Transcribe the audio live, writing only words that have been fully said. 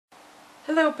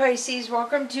Hello Pisces,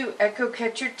 welcome to Echo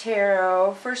Catcher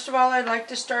Tarot. First of all, I'd like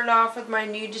to start off with my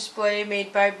new display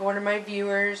made by one of my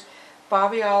viewers,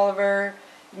 Bobby Oliver,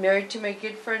 married to my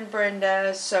good friend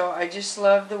Brenda. So I just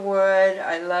love the wood,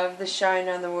 I love the shine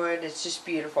on the wood, it's just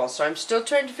beautiful. So I'm still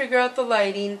trying to figure out the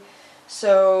lighting,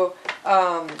 so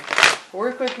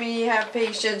work with me, have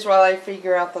patience while I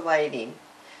figure out the lighting.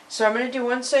 So I'm going to do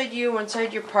one side you, one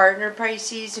side your partner,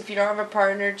 Pisces. If you don't have a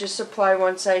partner, just apply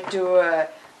one side to a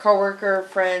coworker,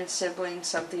 friend, sibling,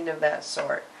 something of that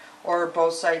sort, or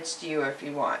both sides to you if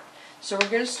you want. So we're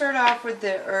going to start off with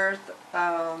the Earth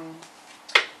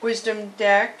Wisdom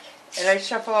deck, and I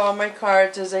shuffle all my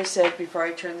cards as I said before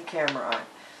I turn the camera on.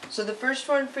 So the first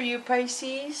one for you,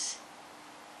 Pisces,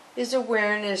 is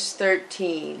Awareness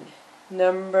 13.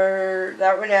 Number,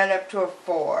 that would add up to a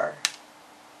 4.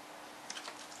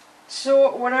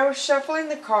 So when I was shuffling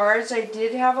the cards, I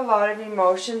did have a lot of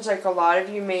emotions, like a lot of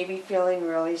you may be feeling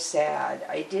really sad.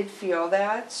 I did feel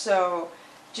that, so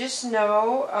just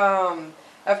know,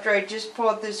 after I just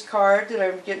pulled this card that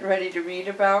I'm getting ready to read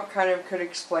about, kind of could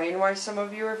explain why some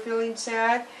of you are feeling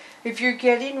sad. If you're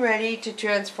getting ready to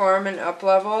transform and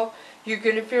up-level, you're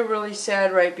going to feel really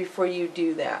sad right before you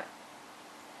do that.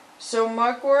 So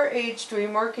Mugwort age 3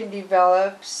 Morkin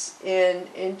develops and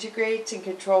integrates and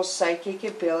controls psychic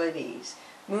abilities.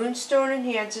 Moonstone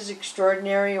enhances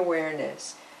extraordinary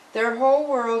awareness. There are whole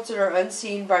worlds that are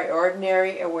unseen by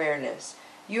ordinary awareness.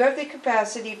 You have the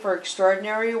capacity for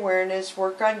extraordinary awareness.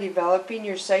 Work on developing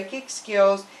your psychic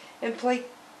skills and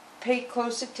pay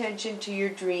close attention to your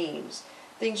dreams.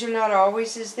 Things are not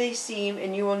always as they seem,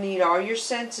 and you will need all your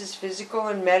senses, physical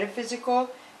and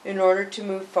metaphysical, in order to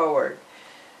move forward.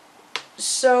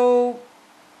 So,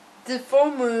 the full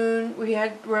moon, we're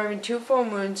having 2 full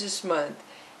moons this month,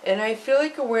 and I feel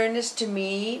like awareness to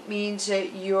me means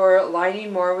that you're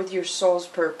aligning more with your soul's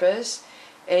purpose,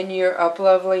 and you're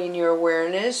up-leveling your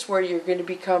awareness, where you're going to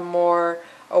become more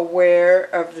aware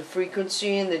of the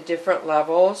frequency and the different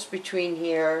levels between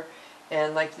here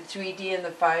and like the 3D and the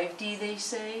 5D, they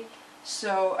say.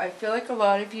 So I feel like a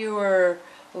lot of you are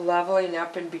leveling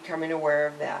up and becoming aware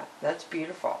of that. That's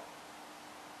beautiful.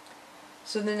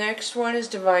 So the next one is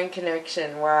Divine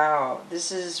Connection. Wow,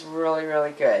 this is really,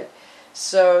 really good.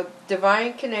 So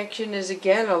Divine Connection is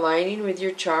again aligning with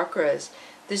your chakras.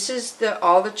 This is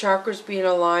all the chakras being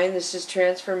aligned. This is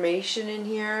transformation in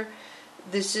here.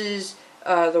 This is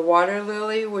the water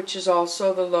lily, which is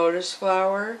also the lotus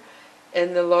flower.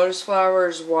 And the lotus flower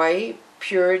is white,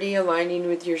 purity, aligning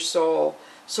with your soul.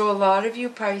 So a lot of you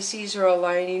Pisces are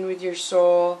aligning with your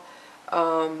soul.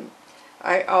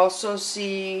 I also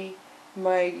see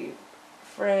my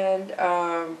friend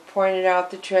pointed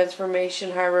out the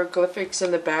transformation hieroglyphics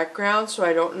in the background, so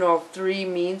I don't know if 3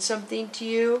 means something to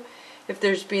you. If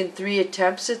there's been 3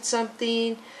 attempts at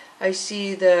something, I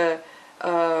see the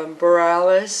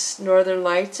Borealis Northern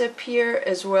Lights up here,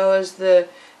 as well as the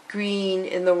green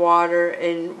in the water,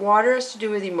 and water has to do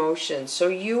with emotions. So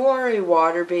you are a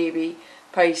water baby,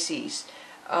 Pisces.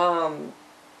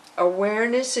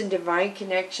 Awareness and divine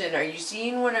connection. Are you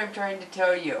seeing what I'm trying to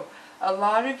tell you? A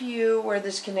lot of you, where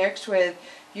this connects with,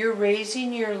 you're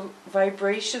raising your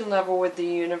vibration level with the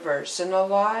universe. And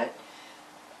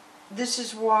this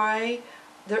is why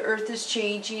the earth is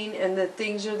changing and that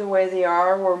things are the way they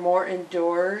are. We're more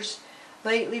indoors.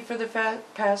 Lately, for the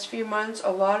past few months,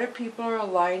 a lot of people are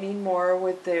aligning more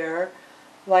with their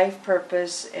life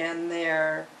purpose and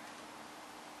their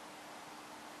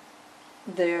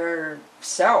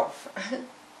self.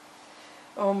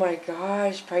 Oh my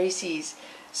gosh, Pisces.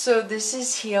 So this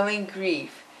is healing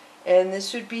grief, and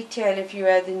this would be 10 if you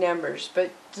add the numbers.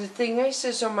 But the thing I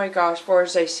says, oh my gosh, for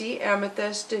is I see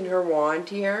amethyst in her wand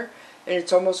here, and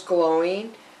it's almost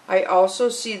glowing. I also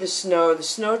see the snow. The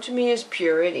snow to me is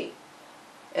purity,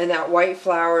 and that white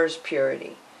flower is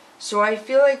purity. So I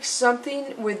feel like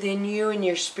something within you and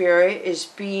your spirit is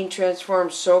being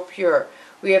transformed so pure.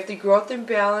 We have the growth and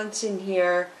balance in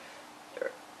here.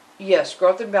 Yes,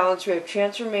 growth and balance. We have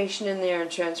transformation in there and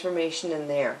transformation in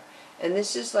there. And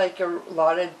this is like a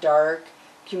lot of dark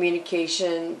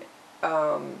communication.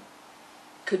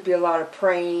 Could be a lot of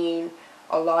praying,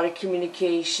 a lot of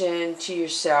communication to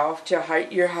yourself, to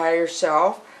your higher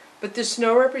self. But the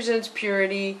snow represents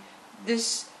purity.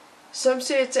 Some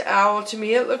say it's an owl. To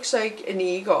me it looks like an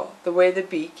eagle, the way the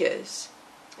beak is.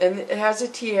 And it has a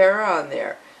tiara on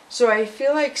there. So I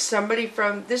feel like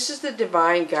this is the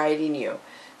divine guiding you.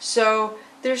 So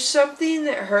there's something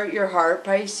that hurt your heart,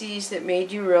 Pisces, that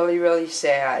made you really, really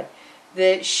sad,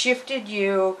 that shifted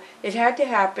you. It had to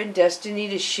happen, destiny,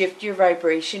 to shift your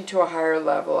vibration to a higher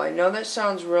level. I know that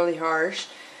sounds really harsh,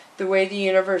 the way the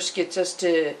universe gets us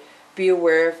to be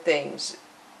aware of things.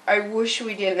 I wish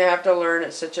we didn't have to learn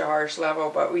at such a harsh level,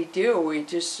 but we do. We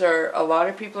just are, a lot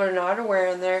of people are not aware,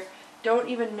 and they don't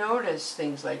even notice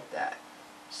things like that.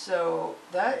 So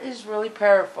that is really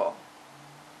powerful.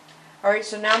 Alright,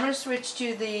 so now I'm going to switch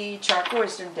to the Chakra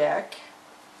Wisdom deck.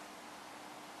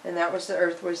 And that was the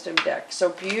Earth Wisdom deck. So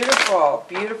beautiful,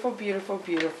 beautiful, beautiful,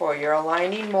 beautiful. You're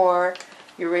aligning more,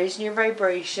 you're raising your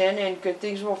vibration, and good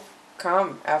things will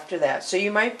come after that. So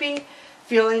you might be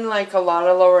feeling like a lot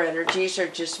of lower energies are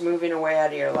just moving away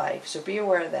out of your life. So be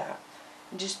aware of that.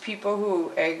 And just people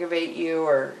who aggravate you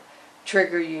or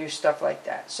trigger you, stuff like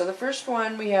that. So the first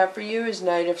one we have for you is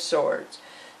Knight of Swords.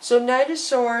 So Knight of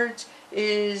Swords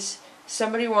is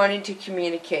somebody wanting to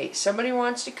communicate. Somebody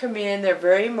wants to come in, they're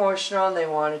very emotional, and they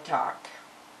want to talk.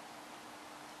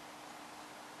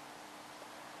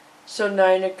 So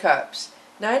Nine of Cups.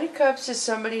 Nine of Cups is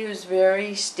somebody who's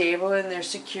very stable in their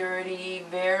security,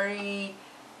 very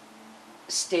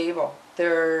stable.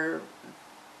 We're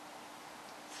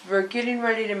getting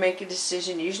ready to make a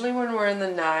decision. Usually when we're in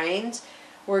the nines,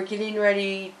 we're getting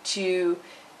ready to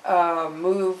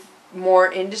move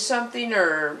more into something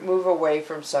or move away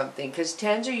from something, because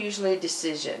tens are usually a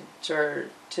decision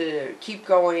to keep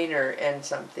going or end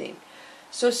something.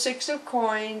 So Six of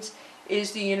Coins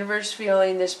is the universe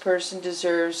feeling this person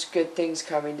deserves good things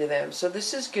coming to them. So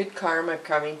this is good karma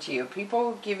coming to you.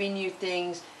 People giving you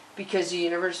things because the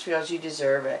universe feels you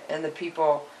deserve it, and the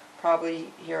people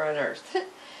probably here on earth.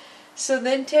 So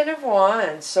then Ten of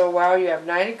Wands. So wow, you have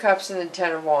Nine of Cups and then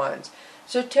Ten of Wands.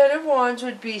 So Ten of Wands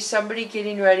would be somebody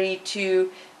getting ready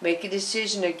to make a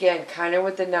decision, again, kind of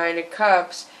with the Nine of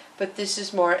Cups, but this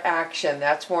is more action.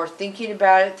 That's more thinking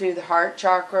about it through the heart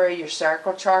chakra, your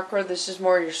sacral chakra. This is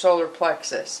more your solar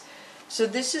plexus. So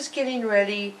this is getting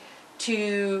ready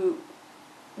to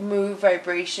move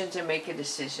vibrations and make a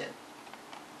decision.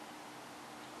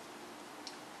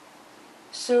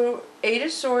 So Eight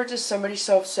of Swords is somebody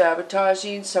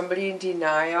self-sabotaging, somebody in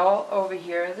denial over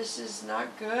here. This is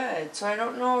not good. So I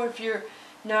don't know if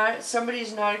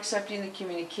somebody's not accepting the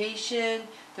communication,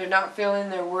 they're not feeling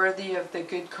they're worthy of the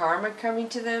good karma coming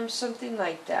to them, something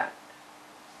like that.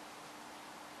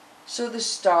 So the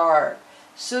Star.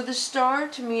 So the Star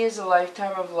to me is a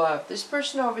lifetime of love. This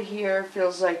person over here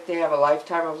feels like they have a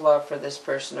lifetime of love for this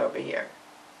person over here.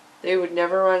 They would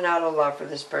never run out of love for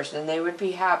this person, and they would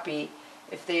be happy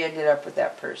if they ended up with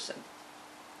that person.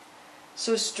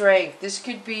 So Strength. This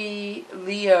could be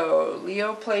Leo.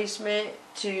 Leo placement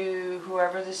to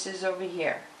whoever this is over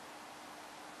here.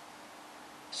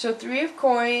 So Three of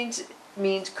Coins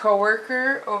means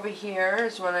coworker over here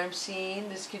is what I'm seeing.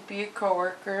 This could be a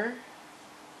coworker.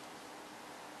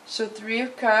 So Three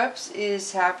of Cups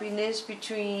is happiness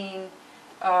between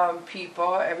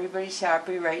people. Everybody's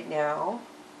happy right now.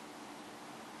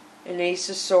 And Ace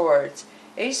of Swords.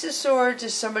 Ace of Swords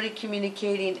is somebody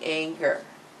communicating anger.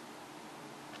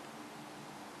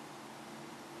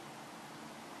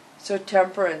 So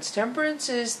Temperance. Temperance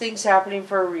is things happening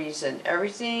for a reason.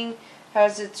 Everything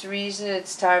has its reason,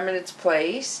 its time, and its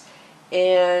place.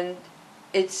 And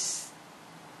it's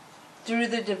through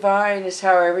the divine is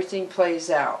how everything plays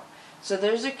out. So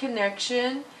there's a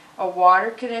connection, a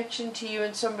water connection to you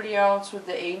and somebody else with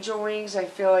the angel wings. I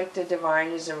feel like the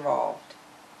divine is involved.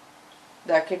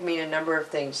 That could mean a number of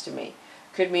things to me.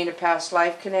 Could mean a past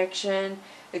life connection.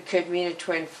 It could mean a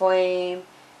twin flame.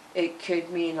 It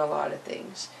could mean a lot of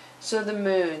things. So the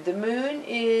Moon. The Moon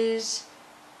is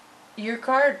your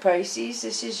card, Pisces.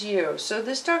 This is you. So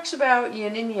this talks about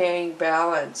yin and yang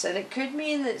balance. And it could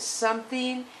mean that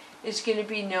something is going to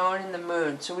be known in the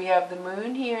Moon. So we have the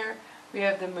Moon here. We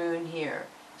have the Moon here.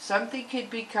 Something could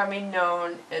be coming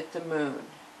known at the Moon.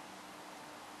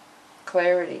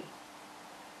 Clarity.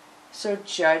 So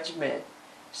Judgment.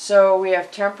 So we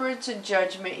have Temperance and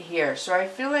Judgment here. So I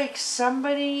feel like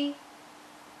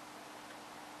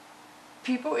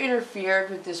people interfered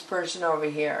with this person over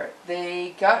here.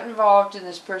 They got involved in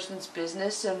this person's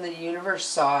business and the universe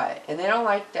saw it. And they don't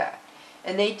like that.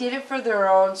 And they did it for their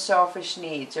own selfish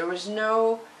needs. There was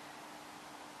no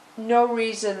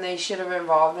reason they should have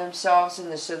involved themselves in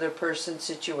this other person's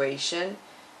situation.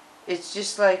 It's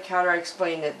just like, how do I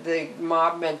explain it? The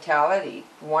mob mentality.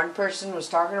 One person was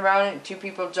talking about it and two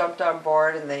people jumped on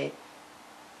board and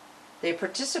they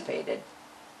participated.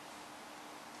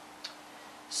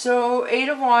 So Eight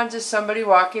of Wands is somebody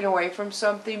walking away from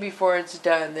something before it's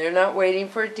done. They're not waiting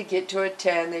for it to get to a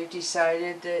 10. They've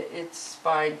decided that it's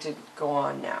fine to go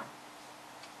on now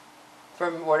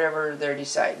from whatever they're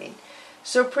deciding.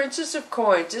 So Princess of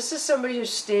Coins. This is somebody who's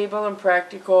stable and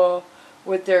practical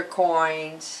with their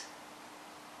coins.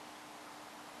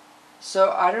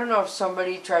 So I don't know if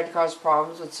somebody tried to cause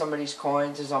problems with somebody's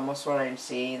coins is almost what I'm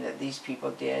seeing that these people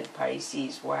did.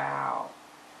 Pisces, wow.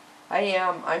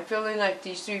 I'm feeling like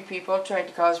these three people tried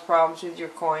to cause problems with your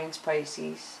coins,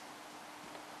 Pisces.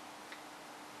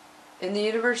 And the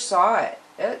universe saw it.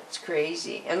 It's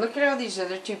crazy. And look at how these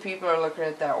other two people are looking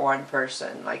at that one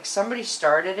person. Like somebody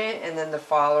started it and then the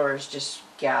followers just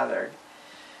gathered.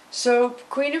 So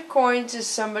Queen of Coins is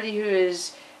somebody who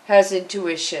has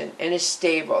intuition and is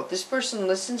stable. This person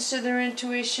listens to their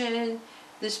intuition.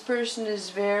 This person is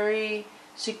very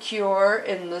secure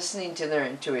in listening to their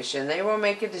intuition. They will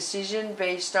make a decision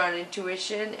based on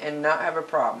intuition and not have a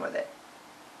problem with it.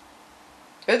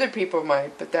 Other people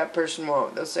might, but that person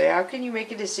won't. They'll say, how can you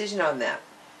make a decision on that?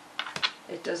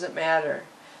 It doesn't matter.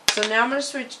 So now I'm going to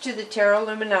switch to the Tarot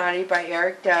Illuminati by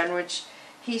Eric Dunn, which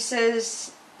he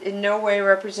says in no way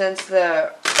represents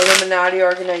the Illuminati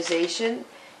organization.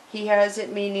 He has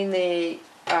it meaning the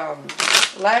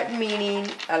Latin meaning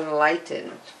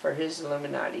enlightened for his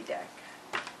Illuminati deck.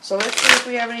 So let's see if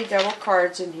we have any double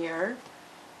cards in here.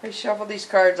 I shuffled these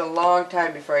cards a long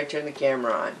time before I turned the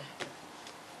camera on.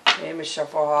 I'm a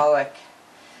shuffleaholic.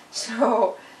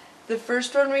 So the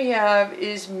first one we have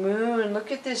is Moon.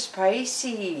 Look at this,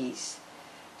 Pisces.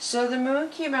 So the Moon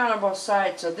came out on both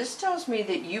sides. So this tells me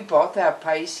that you both have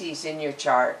Pisces in your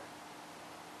chart.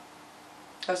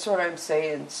 That's what I'm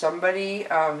saying. Somebody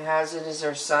has it as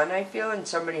their sun, I feel, and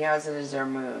somebody has it as their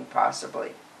moon,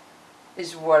 possibly,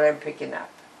 is what I'm picking up.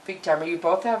 Big time. Or you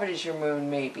both have it as your moon,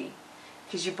 maybe,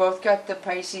 because you both got the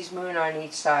Pisces moon on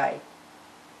each side.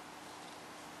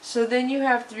 So then you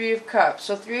have Three of Cups.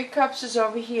 So Three of Cups is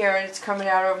over here, and it's coming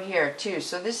out over here, too.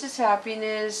 So this is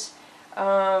happiness,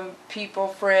 people,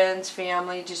 friends,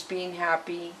 family, just being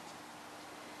happy.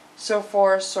 So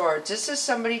Four of Swords. This is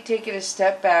somebody taking a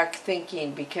step back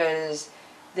thinking because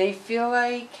they feel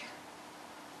like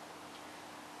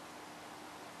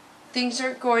things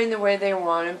aren't going the way they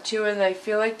want them to, and I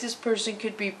feel like this person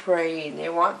could be praying. They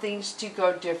want things to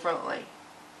go differently.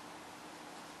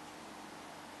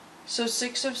 So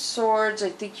Six of Swords, I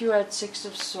think you had Six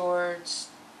of Swords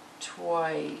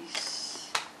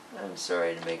twice. I'm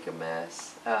sorry to make a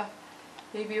mess.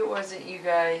 Maybe it wasn't you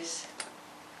guys.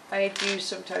 I do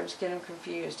sometimes get them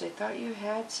confused. I thought you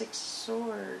had Six of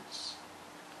Swords.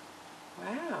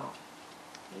 Wow.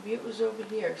 Maybe it was over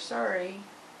here. Sorry.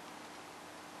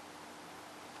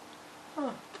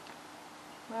 Huh.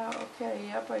 Wow, okay.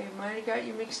 Yep, I might have got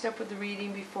you mixed up with the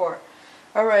reading before.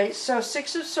 Alright, so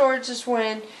Six of Swords is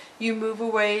when you move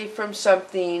away from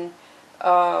something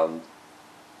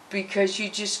because you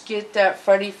just get that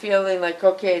funny feeling like,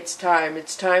 okay, it's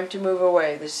time to move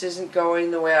away. This isn't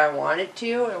going the way I want it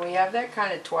to, and we have that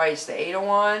kind of twice. The Eight of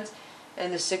Wands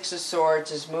and the Six of Swords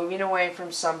is moving away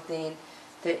from something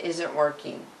that isn't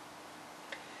working.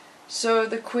 So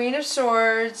the Queen of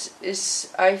Swords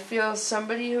is, I feel,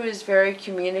 somebody who is very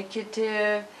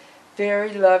communicative,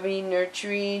 very loving,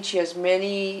 nurturing. She has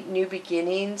many new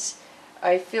beginnings.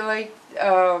 I feel like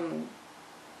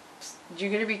you're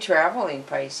going to be traveling,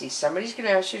 Pisces. Somebody's going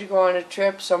to ask you to go on a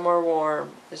trip somewhere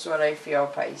warm, is what I feel,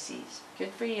 Pisces.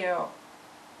 Good for you.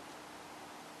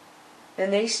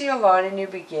 And they see a lot of new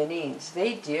beginnings.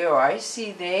 They do. I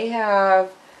see they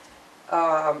have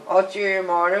ulterior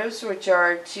motives, which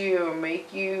are to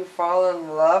make you fall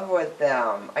in love with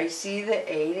them. I see the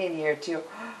 8 in here, too.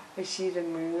 I see the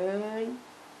moon.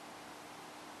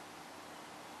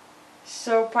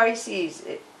 So Pisces,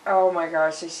 oh my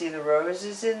gosh, I see the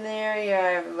roses in there.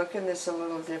 Yeah, I'm looking at this a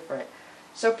little different.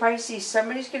 So Pisces,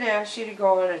 somebody's going to ask you to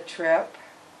go on a trip.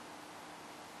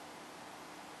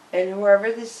 And whoever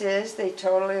this is, they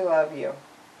totally love you.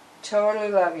 Totally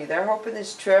love you. They're hoping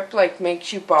this trip like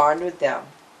makes you bond with them.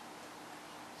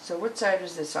 So what side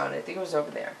was this on? I think it was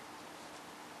over there.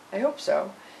 I hope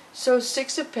so. So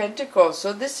Six of Pentacles.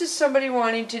 So this is somebody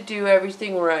wanting to do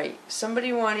everything right.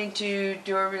 Somebody wanting to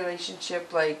do a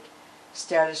relationship like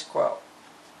status quo.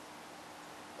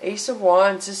 Ace of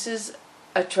Wands. This is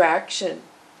attraction.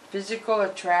 Physical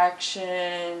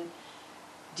attraction.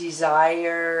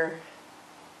 Desire.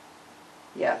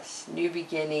 Yes. New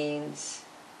beginnings.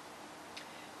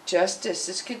 Justice.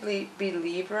 This could be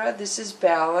Libra. This is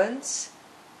balance.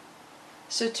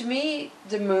 So to me,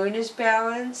 the moon is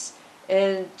balance.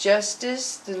 And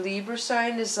justice, the Libra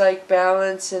sign, is like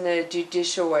balance in a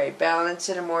judicial way. Balance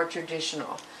in a more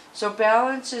traditional. So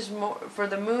balance is more, for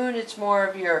the moon, it's more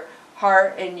of your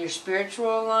heart and your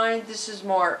spiritual line. This is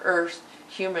more earth,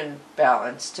 human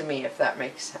balance to me, if that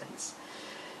makes sense.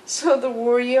 So the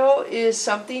wheel is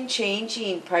something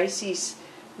changing, Pisces.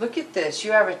 Look at this.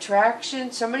 You have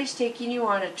attraction. Somebody's taking you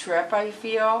on a trip, I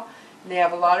feel. They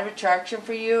have a lot of attraction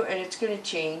for you, and it's going to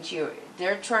change you.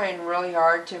 They're trying really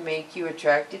hard to make you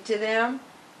attracted to them.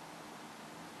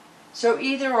 So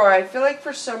either or, I feel like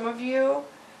for some of you,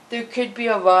 there could be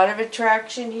a lot of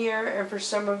attraction here, and for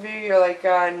some of you, you're like,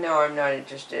 no, I'm not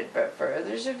interested. But for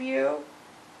others of you,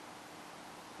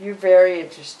 you're very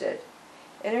interested.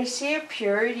 And I see a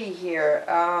purity here,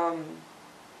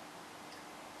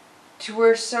 to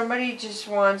where somebody just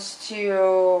wants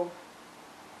to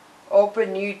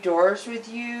open new doors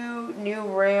with you, new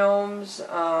realms,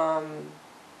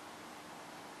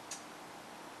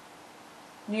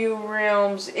 new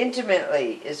realms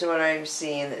intimately is what I'm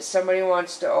seeing, that somebody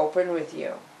wants to open with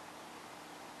you.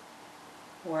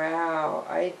 Wow,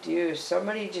 I do.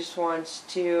 Somebody just wants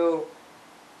to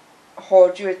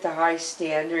hold you at the high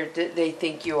standard that they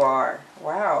think you are.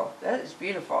 Wow, that is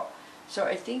beautiful. So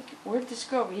I think, where'd this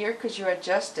go? Over here, because you had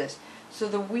Justice. So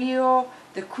the Wheel,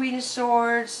 the Queen of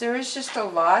Swords, there is just a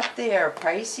lot there,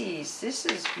 Pisces. This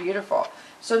is beautiful.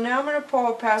 So now I'm going to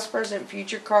pull past, present,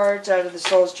 future cards out of the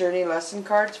Soul's Journey lesson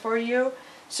cards for you.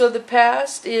 So the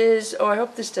past is, oh, I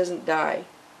hope this doesn't die.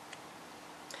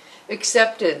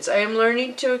 Acceptance. I am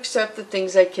learning to accept the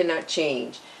things I cannot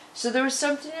change. So there was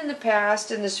something in the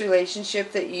past in this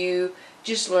relationship that you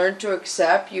just learned to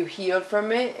accept. You healed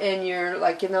from it, and you're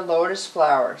like in the lotus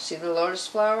flower. See the lotus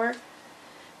flower?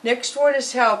 Next one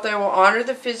is health. I will honor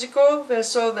the physical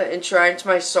vessel that enshrines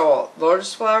my soul.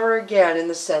 Lotus flower again in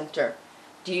the center.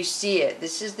 Do you see it?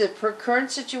 This is the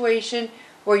current situation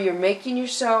where you're making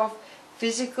yourself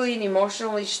physically and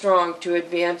emotionally strong to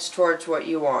advance towards what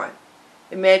you want.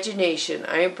 Imagination.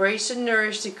 I embrace and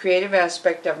nourish the creative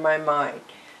aspect of my mind.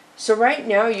 So right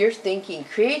now you're thinking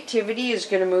creativity is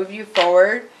going to move you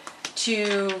forward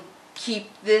to keep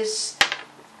this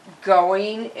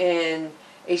going in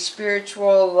a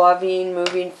spiritual, loving,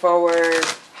 moving forward,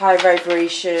 high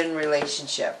vibration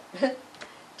relationship.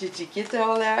 Did you get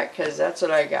all that? Because that's what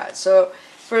I got. So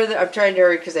I'm trying to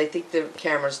hurry because I think the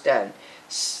camera's done.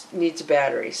 Needs a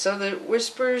battery. So the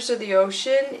Whispers of the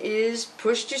Ocean is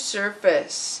push to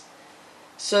surface.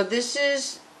 So this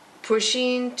is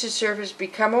pushing to surface.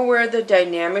 Become aware of the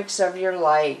dynamics of your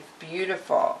life.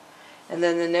 Beautiful. And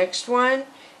then the next one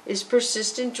is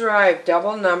persistent drive,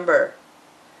 double number.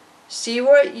 See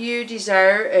what you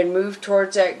desire and move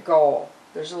towards that goal.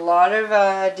 There's a lot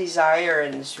of desire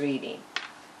in this reading.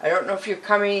 I don't know if you're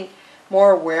coming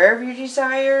more aware of your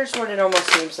desires, what it almost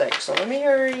seems like. So let me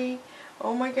hurry.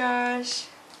 Oh my gosh.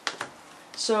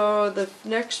 So the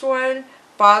next one,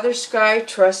 Father Sky,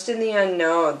 trust in the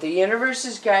unknown. The universe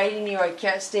is guiding you. I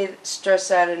can't stress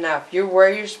that enough. You're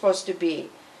where you're supposed to be.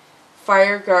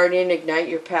 Fire Guardian, ignite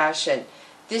your passion.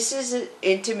 This is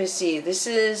intimacy. This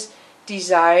is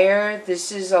desire.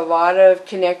 This is a lot of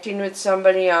connecting with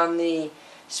somebody on the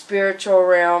spiritual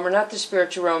realm, or not the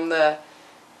spiritual realm, the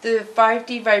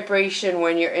 5D vibration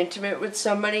when you're intimate with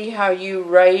somebody, how you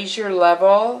raise your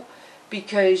level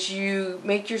because you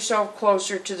make yourself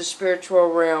closer to the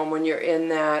spiritual realm when you're in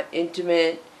that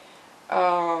intimate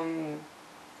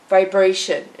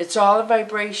vibration. It's all a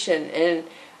vibration, and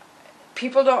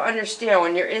people don't understand.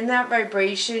 When you're in that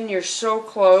vibration, you're so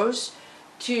close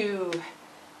to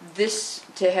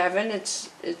heaven, it's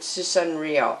just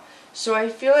unreal. So I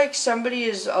feel like somebody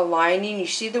is aligning. You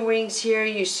see the wings here,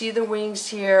 you see the wings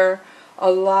here. A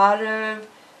lot of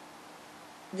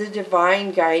the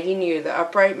divine guiding you. The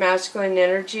upright masculine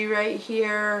energy right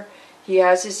here. He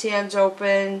has his hands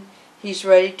open. He's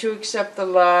ready to accept the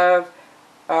love.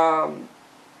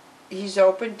 He's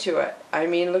open to it. I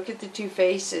mean, look at the two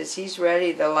faces. He's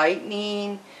ready. The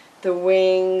lightning, the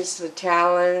wings, the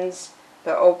talons,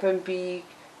 the open beak.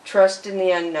 Trust in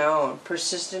the unknown,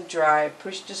 persistent drive,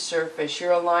 push to surface.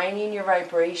 You're aligning your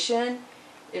vibration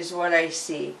is what I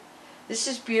see. This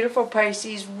is beautiful,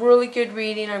 Pisces. Really good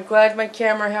reading. I'm glad my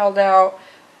camera held out.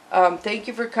 Thank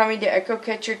you for coming to Echo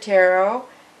Catcher Tarot.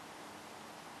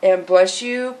 And bless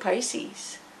you,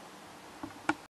 Pisces.